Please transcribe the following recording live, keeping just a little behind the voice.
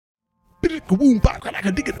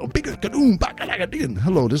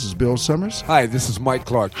Hello, this is Bill Summers. Hi, this is Mike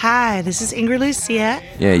Clark. Hi, this is Ingrid Lucia.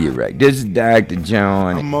 Yeah, you're right. This is Dr.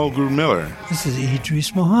 John. I'm Mulgrew Miller. This is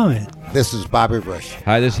Idris Muhammad. This is Bobby Rush.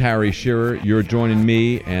 Hi, this is Harry Shearer. You're joining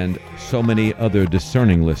me and so many other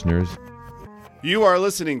discerning listeners. You are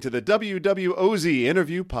listening to the WWOZ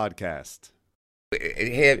Interview Podcast.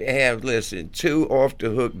 Listen, two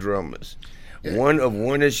off-the-hook drummers. Yeah. One of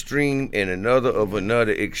one extreme and another of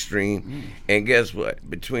another extreme. And guess what?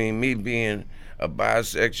 Between me being a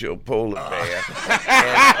bisexual polar bear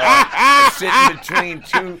and sitting between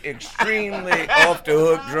two extremely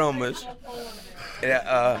off-the-hook drummers,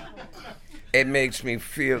 it makes me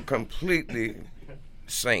feel completely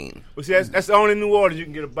sane. Well, see, that's only in New Orleans you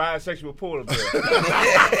can get a bisexual polar bear.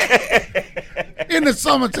 In the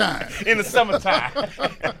summertime. In the summertime.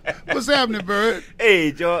 What's happening, Bird?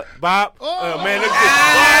 Hey, George, Bob. Man, look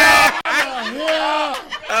at this.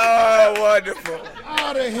 Oh, wonderful.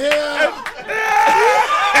 Out of here.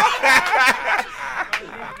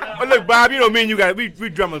 But look, Bob, you know, me and you we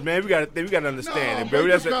drummers, man. We got to understand it, bro.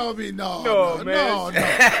 That's call me no, man. No.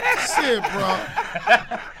 Sit, bro.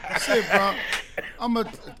 I'm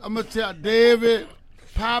gonna tell David,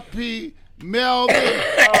 Poppy, Melvin.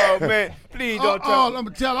 Oh man, please don't tell. I'm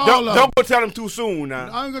gonna tell all of them. Don't go tell them too soon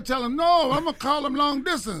now. I ain't gonna tell them. No, I'm gonna call them long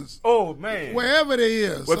distance. Oh man, wherever they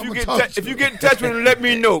is. Well, if you get in touch with them, let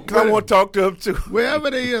me know, cause I want to talk to them too.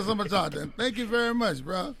 Wherever they is, I'm gonna talk to them. Thank you very much,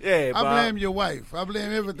 bro. Yeah, Bob. I blame your wife. I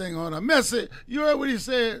blame everything on her. Messy, you heard what he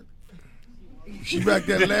said? She back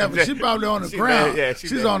there laughing. She probably on the ground.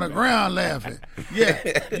 She's on the ground laughing. Yeah,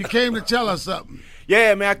 you came to tell us something.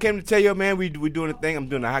 Yeah, man, I came to tell you, man, we doing a thing.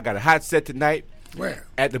 I got a hot set tonight. Where?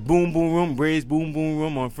 At the Boom Boom Room, Ray's Boom Boom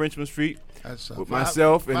Room on Frenchman Street. That's with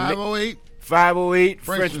myself and 508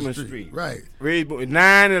 Frenchman Street. Right. Ray's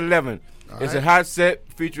 9 and 11. It's a hot set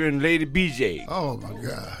featuring Lady BJ. Oh my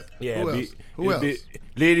God. Yeah. Who else?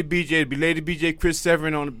 Lady BJ. It'd be Lady BJ, Chris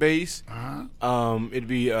Severin on the bass. It'd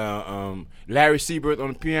be Larry Seaberth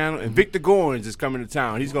on the piano, and Victor Gorns is coming to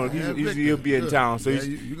town. He'll be in town, so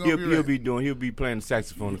he'll be playing the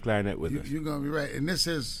saxophone and clarinet with us. You're gonna be right. And this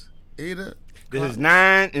is Ada. This is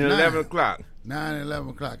 9 and 11 o'clock. 9 and 11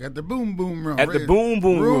 o'clock at the Boom Boom Room. At the Boom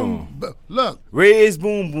Boom Room. Look, Ray's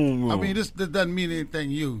Boom Boom Room. I mean, this doesn't mean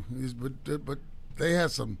anything but they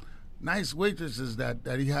had some nice waitresses that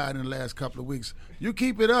he hired in the last couple of weeks. You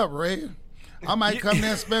keep it up, Ray. I might come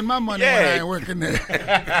there and spend my money when I ain't working there.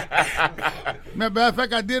 Matter of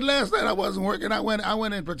fact, I did last night. I wasn't working. I went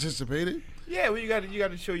and participated. Yeah, well, you got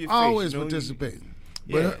to show your face. Always participating.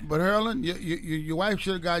 But Herlin, your wife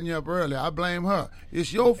should have gotten you up early. I blame her.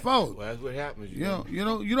 It's your fault. Well, that's what happens.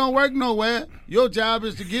 You don't work nowhere. Your job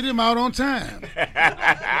is to get him out on time.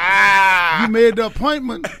 You made the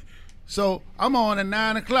appointment, so I'm on at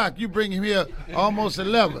 9 o'clock. You bring him here almost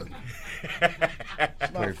 11.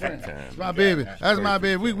 It's my friend. It's my baby. That's my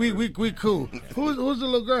baby. We cool. Who's the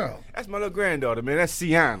little girl? That's my little granddaughter, man. That's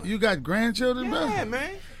Sienna. You got grandchildren, bro? Yeah,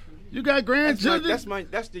 man. You got grandchildren?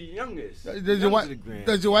 That's the youngest.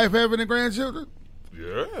 Does your wife have any grandchildren?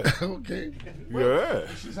 Yeah. Okay. Yeah.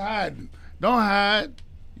 She's hiding. Don't hide.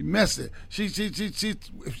 You messy. She.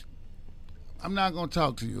 I'm not gonna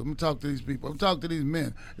talk to you. I'm gonna talk to these people. I'm gonna talk to these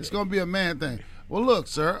men. It's gonna be a man thing. Well, look,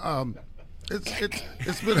 sir. It's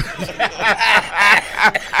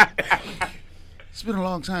been a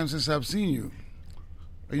long time since I've seen you.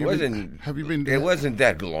 Have you been? It wasn't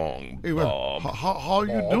that long, Bob. How are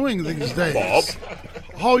you doing these days? Bob?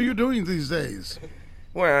 How are you doing these days?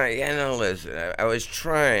 Well, listen, I was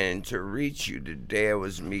trying to reach you the day I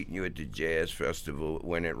was meeting you at the jazz festival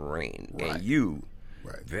when it rained. Right. And you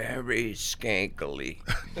very skankily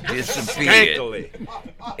disappeared.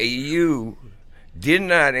 You did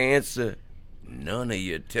not answer none of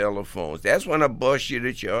your telephones. That's when I busted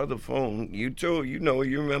at your other phone. You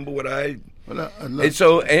remember what I... and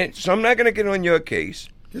so I'm not going to get on your case.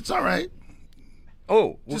 It's all right.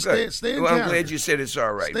 Oh, well, just stay in character. I'm glad you said it's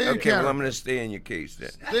all right. Okay, well, I'm going to stay in your case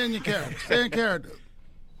then. Stay in your character. Stay in character.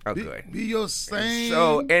 Okay. Be your same.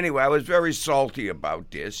 So anyway, I was very salty about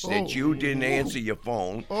this, that you didn't answer your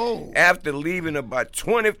phone. After leaving about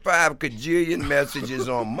 25 kajillion messages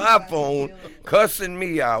on my phone, cussing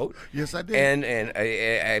me out. Yes, I did. And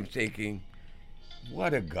I'm thinking,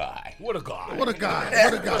 what a guy. What a guy.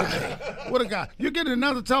 You get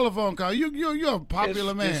another telephone call. You're a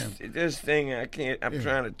popular man. This thing, I'm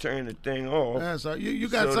trying to turn the thing off. That's right. You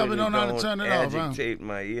got something on how to turn it off, huh? Agitate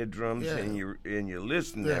my eardrums and your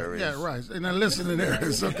listening areas. Yeah, right. In the listening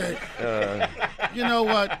areas, okay. You know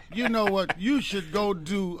what? You should go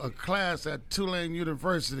do a class at Tulane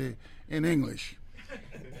University in English.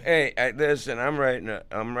 Hey, listen, I'm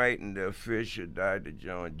writing the official Dr.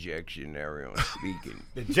 John dictionary on speaking.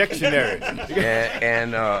 The dictionary.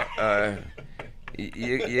 and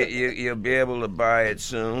you'll be able to buy it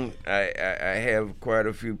soon. I have quite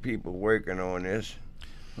a few people working on this.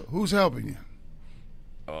 Who's helping you?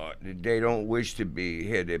 They don't wish to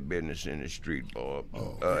head their business in the street, Bob.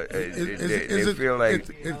 They feel like.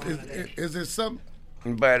 Is it something?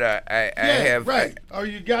 But I have. Right. Oh,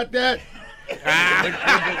 you got that?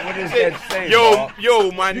 What does that say?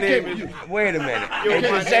 Yo, my name is. Wait a minute.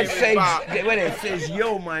 Does that say? When it says,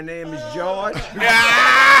 "Yo, my name is George." Is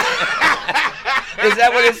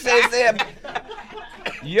that what it says there?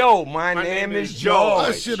 Yo, my name is George.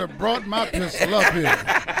 I should have brought my pistol up here.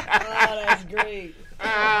 Oh, that's great.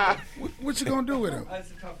 What you gonna do with him?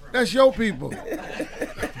 That's your people.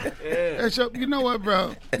 That's your. You know what,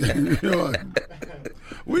 bro? You know what?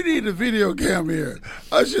 We need a video cam here.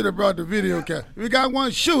 I should have brought the video cam. We got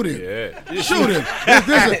one. Shoot him. Yeah. Shoot him.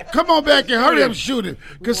 Listen, come on back here. Hurry up, shoot him.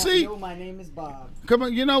 Cause see, My name is Bob. come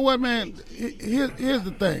on. You know what, man? Here's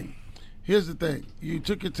the thing. Here's the thing. You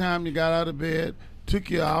took your time. You got out of bed. Took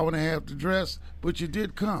you an hour and a half to dress, but you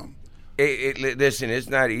did come. Listen, it's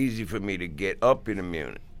not easy for me to get up in the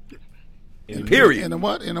morning. Period. In a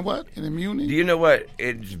what? In immunity? Do you know what?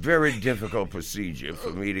 It's a very difficult procedure for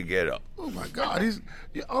me to get up. Oh my God!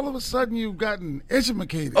 All of a sudden you've gotten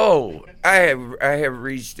educated. Oh, I have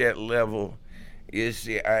reached that level. You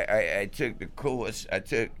see, I took the course.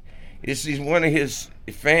 You see, one of his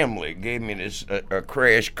family gave me this a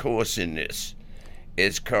crash course in this.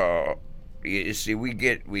 It's called. You see, we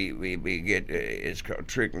get it's called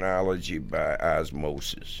trichology by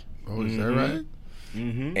osmosis. Oh, is that right?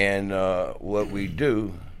 Mm-hmm. And what we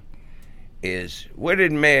do is, what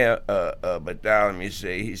did Mayor Bartholomew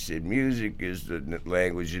say? He said, music is the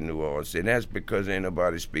language in New Orleans, and that's because ain't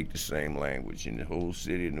nobody speak the same language in the whole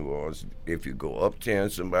city of New Orleans. If you go uptown,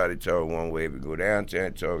 somebody talk one way. If you go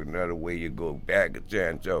downtown, talk another way. You go back of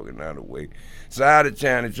town, talk another way. Side of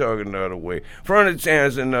town, they talk another way. Front of town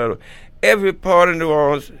is another. Every part of New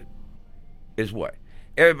Orleans is what?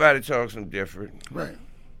 Everybody talks them different. Right.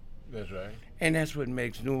 That's right. And that's what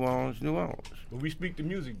makes New Orleans, New Orleans. But we speak the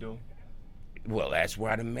music, though. Well, that's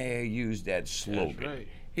why the mayor used that slogan. That's right.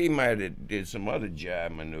 He might have did some other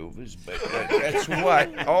jive maneuvers, but that's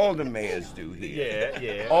what all the mayors do here.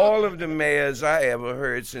 Yeah. All of the mayors I ever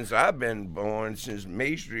heard since I've been born, since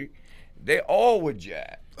Maestri, they all would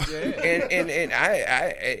jive. Yeah.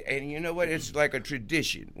 And you know what? It's like a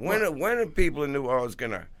tradition. When are people in New Orleans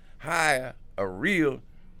gonna hire a real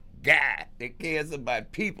guy that cares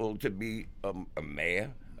about people to be a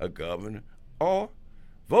mayor, a governor, or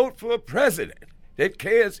vote for a president that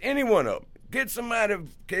cares any one of them? Get somebody who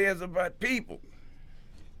cares about people.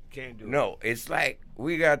 Can't do it. No, it's like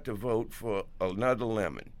we got to vote for another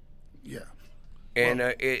lemon. Yeah. And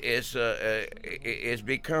it's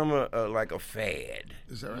become like a fad.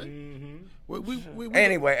 Is that right? Mm-hmm.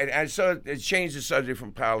 Anyway, and so it changed the subject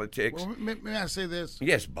from politics. Well, may I say this?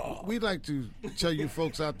 Yes, Bob. We'd like to tell you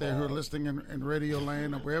folks out there who are listening in Radio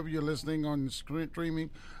Land or wherever you're listening on streaming,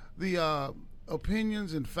 the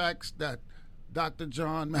opinions and facts that Dr.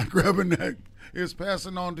 John McRabenack is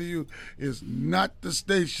passing on to you is not the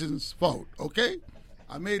station's fault, okay?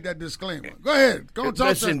 I made that disclaimer. Go ahead. Go talk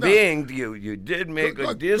Listen, to being you did make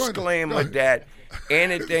a disclaimer that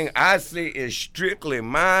anything I say is strictly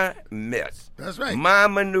my myth. That's right. My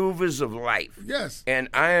maneuvers of life. Yes. And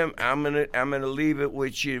I'm gonna leave it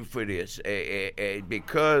with you for this,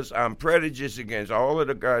 because I'm prejudiced against all of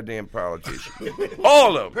the goddamn politicians,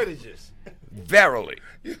 all of them. Prejudiced. Verily.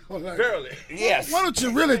 Verily. Yes. Why don't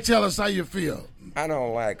you really tell us how you feel? I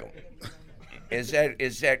don't like them. Is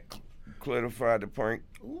that clarified the point?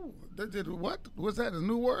 Ooh, what? Was that a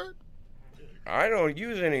new word? I don't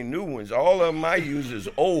use any new ones. All of them I use is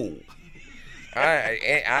old.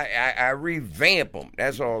 I revamp them.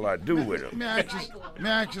 That's all I do with them. May I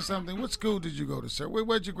ask you something? What school did you go to, sir?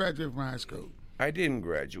 Where'd you graduate from high school? I didn't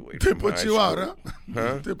graduate. They from put high you school. out, huh?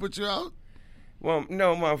 Huh? They put you out? Well,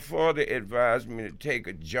 no, my father advised me to take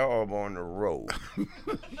a job on the road.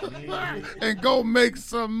 And go make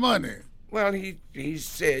some money. Well, he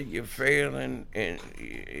said you're failing and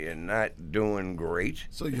you're not doing great.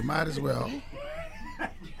 So you might as well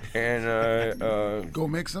And go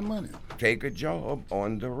make some money. Take a job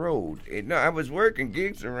on the road. No, I was working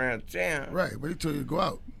gigs around town. Right, but he told you to go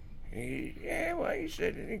out. He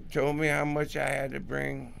told me how much I had to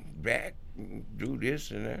bring back, and do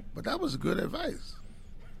this and that. But that was good advice.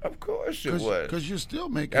 Of course it was. Because you're still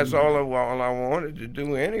making That's money. all I wanted to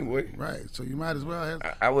do anyway. Right, so you might as well have...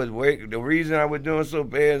 I was the reason I was doing so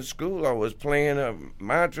bad in school, I was playing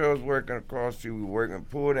Montrose was working across the street, we were working at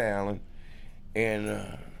Port Allen,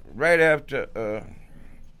 and right after,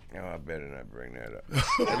 I better not bring that up.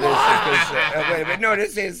 But no,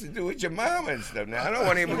 this has to do with your mama and stuff. Now, I don't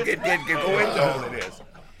want to even go into all of this.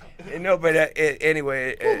 No, but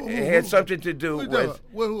anyway, it had something to do with.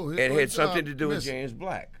 It had something to do with James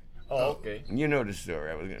Black. Oh, okay. You know the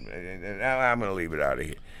story. I'm gonna leave it out of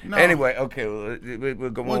here. No. Anyway, okay,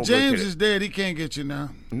 we'll go on. Well, James is dead. He can't get you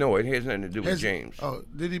now. No, it has nothing to do with James. Oh,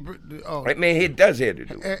 did he? Oh, I mean, it does have to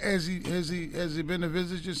do. Has he been to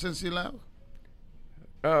visit you since he left?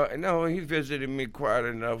 No, he visited me quite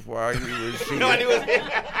enough while he was here.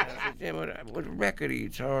 I said, what record are you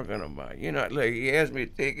talking about? You know, like he asked me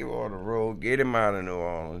to take him on the road, get him out of New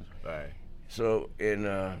Orleans. Right. So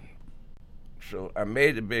I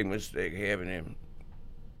made the big mistake having him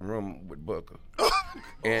room with Booker.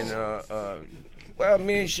 And well,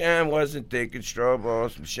 me and Sean wasn't thinking straw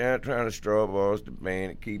balls. Sean trying to straw balls the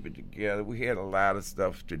band and keep it together. We had a lot of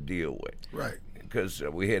stuff to deal with. Right. Because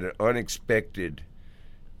we had an unexpected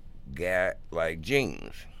guy like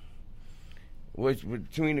James, which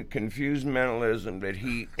between the confused mentalism that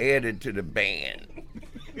he added to the band,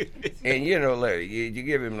 and you know, like you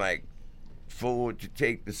give him like forward to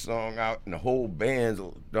take the song out, and the whole band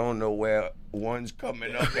don't know where one's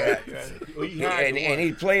coming up at, and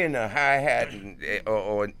he's playing the hi-hat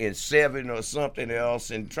or in 7 or something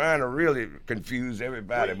else, and trying to really confuse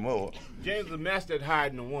everybody more. James was a master at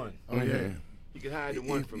hiding the one. Oh yeah. He could hide the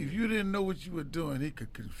one from If you didn't know what you were doing, he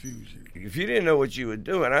could confuse you. If you didn't know what you were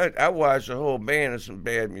doing, I watched a whole band of some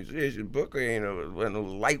bad musicians. Booker ain't no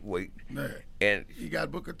lightweight. Nah. And you got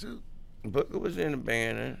Booker too? Booker was in the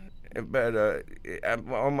band, but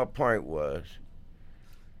all my point was,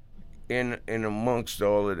 in amongst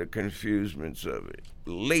all of the confusements of it,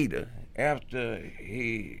 later, after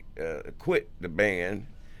he quit the band,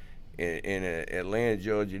 in Atlanta,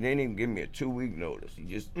 Georgia, they didn't even give me a 2-week notice. He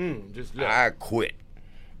just left. I quit.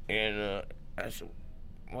 And I said,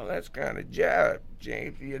 well, that's kind of jive,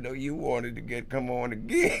 James. You know, you wanted to come on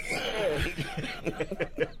again.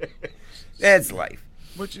 That's life.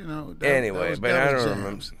 But you know, anyway, but I don't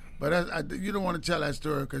remember. But you don't want to tell that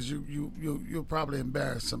story because you'll probably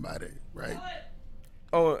embarrass somebody, right?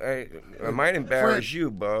 Oh, I might embarrass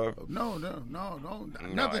you, Bob. No.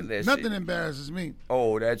 Nothing embarrasses me.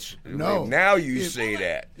 Oh, that's no. Now you say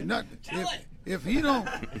that. If he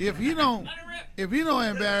don't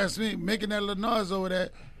embarrass me, making that little noise over there,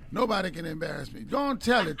 nobody can embarrass me. Go on,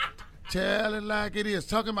 tell it. Tell it like it is.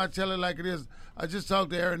 Talking about tell it like it is. I just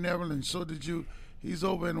talked to Aaron Neville, and so did you. He's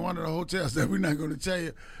over in one of the hotels that we're not going to tell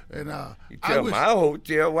you. And you tell my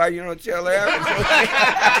hotel. Why you don't tell Aaron's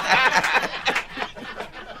hotel?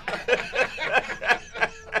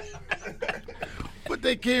 But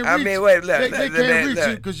they can't reach. They can't reach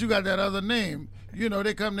you because you got that other name. You know,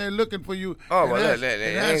 they come there looking for you. Oh, well,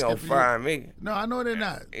 they ain't gonna find me. No, I know they're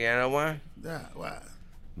not. You know why? Yeah, why?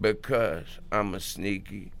 Because I'm a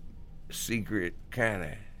sneaky, secret kind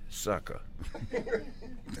of sucker.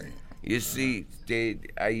 You see,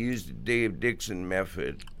 I used the Dave Dixon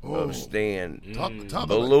method of staying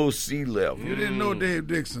below sea level. You didn't know Dave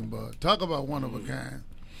Dixon, but talk about one of a kind.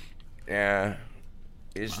 Yeah.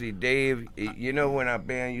 You see, Dave, you know when our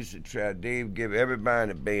band used to try, Dave give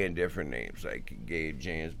everybody in the band different names. Like he gave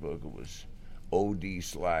James Booker was O.D.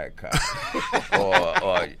 Sly Cop.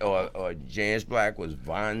 or James Black was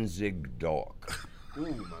Von Zig Dog.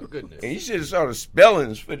 Ooh, my goodness. And you should have saw the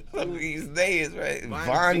spellings for some of these names, right?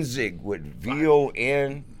 Von Zig with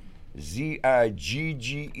VONZIGGE.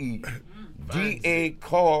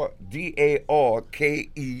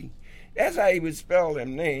 DARKE. That's how he would spell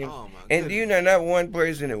them names. Oh, and you know, not one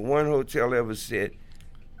person at one hotel ever said,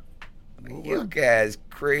 you guys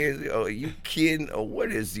crazy, or you kidding, or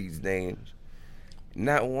what is these names?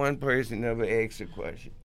 Not one person ever asked a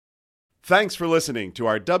question. Thanks for listening to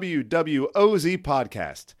our WWOZ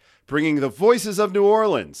podcast, bringing the voices of New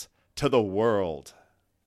Orleans to the world.